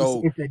all this.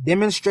 So It's a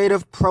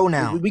demonstrative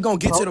pronoun. we gonna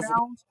get to the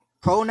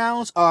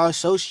Pronouns are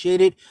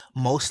associated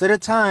most of the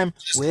time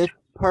with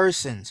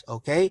persons.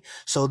 Okay,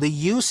 so the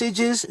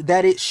usages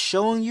that it's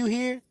showing you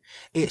here,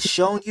 it's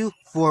showing you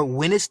for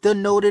when it's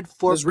denoted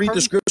for let's read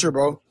the person. scripture,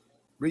 bro.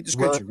 Read the We're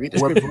scripture. Read the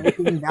we're scripture.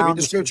 breaking Read down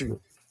the the scripture. scripture.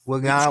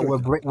 We're Read the gonna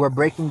scripture. we're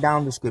breaking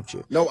down the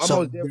scripture. No, I So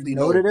most definitely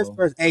know, denoted as bro.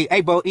 person.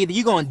 Hey, bro, either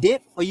you gonna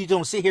dip or you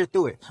gonna sit here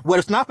through it.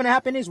 What's not gonna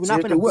happen is we're See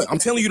not if they gonna what? break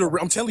it down.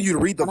 I'm telling you to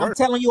read the And I'm verse.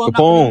 telling you, I'm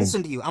not gonna Capone.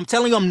 listen to you. I'm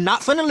telling you, I'm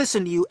not gonna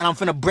listen to you, and I'm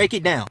gonna break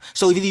it down.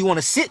 So either you want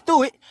to sit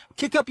through it,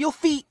 kick up your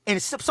feet,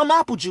 and sip some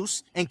apple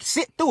juice and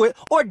sit through it,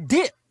 or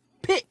dip.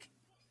 Pick.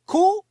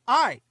 Cool.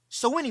 All right.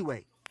 So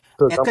anyway,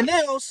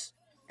 ekaneos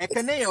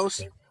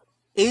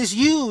is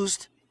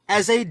used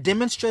as a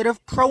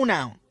demonstrative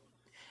pronoun.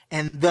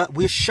 And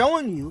we're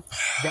showing you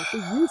that the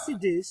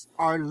usages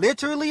are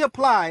literally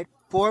applied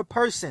for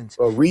persons.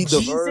 Bro, read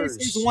the Jesus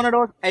is verse. one of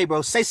those. Hey,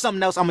 bro, say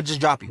something else. I'm gonna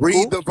just drop you. Read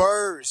Cool? the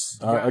verse.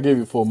 I gave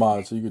you full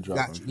mod, so you could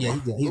drop him Got you. if you Yeah,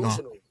 want. he's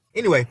gone. Delusional.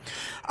 Anyway,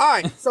 all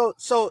right. So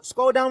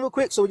scroll down real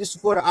quick, so just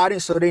for the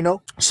audience, so they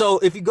know. So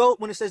if you go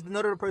when it says the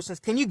note of the persons,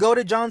 can you go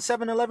to John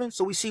 7:11?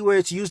 So we see where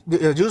it's used.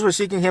 The Jews were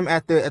seeking him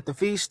at the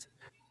feast,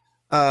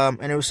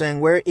 and it was saying,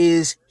 "Where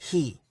is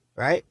he?"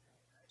 Right.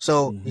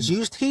 So it's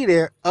used he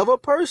there of a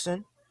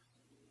person.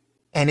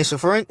 And it's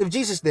referring to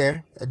Jesus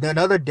there,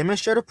 another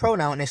demonstrative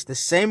pronoun, and it's the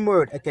same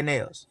word,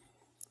 ekaneos.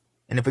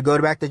 And if we go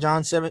back to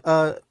John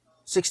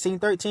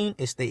 16:13,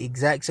 it's the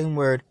exact same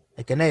word,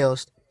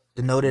 ekaneos,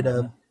 denoted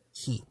of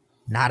he,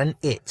 not an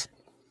it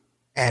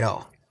at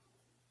all.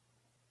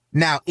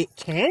 Now, it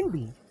can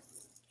be,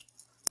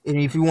 and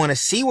if you want to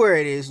see where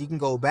it is, you can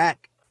go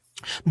back,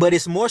 but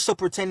it's more so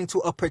pertaining to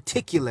a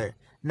particular,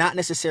 not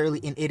necessarily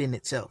in it in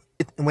itself.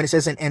 And when it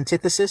says an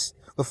antithesis,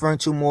 referring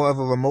to more of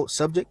a remote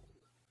subject,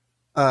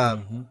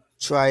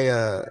 try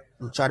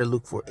to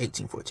look for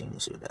 18:14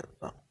 and see what that's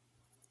about.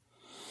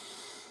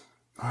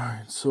 All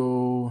right,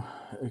 so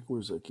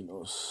where's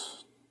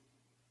Ekinos?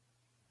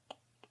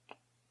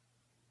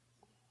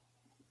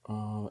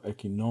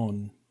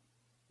 Ekinon.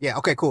 Yeah,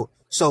 okay, cool.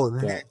 So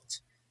that,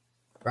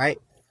 right?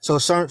 So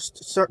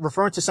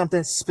referring to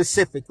something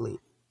specifically.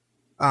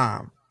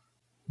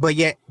 But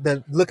yet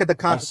look at the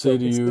I context. say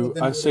to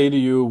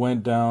you,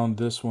 went down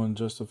this one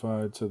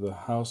justified to the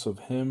house of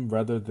him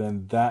rather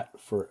than that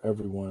for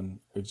everyone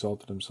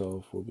exalted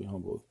himself will be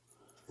humbled.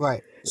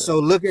 Right. Yeah. So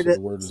look at the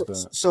word is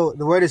that. So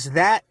the word is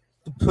that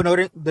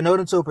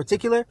denoting to a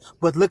particular,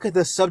 but look at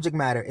the subject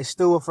matter. It's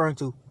still referring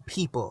to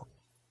people,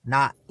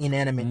 not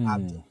inanimate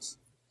objects.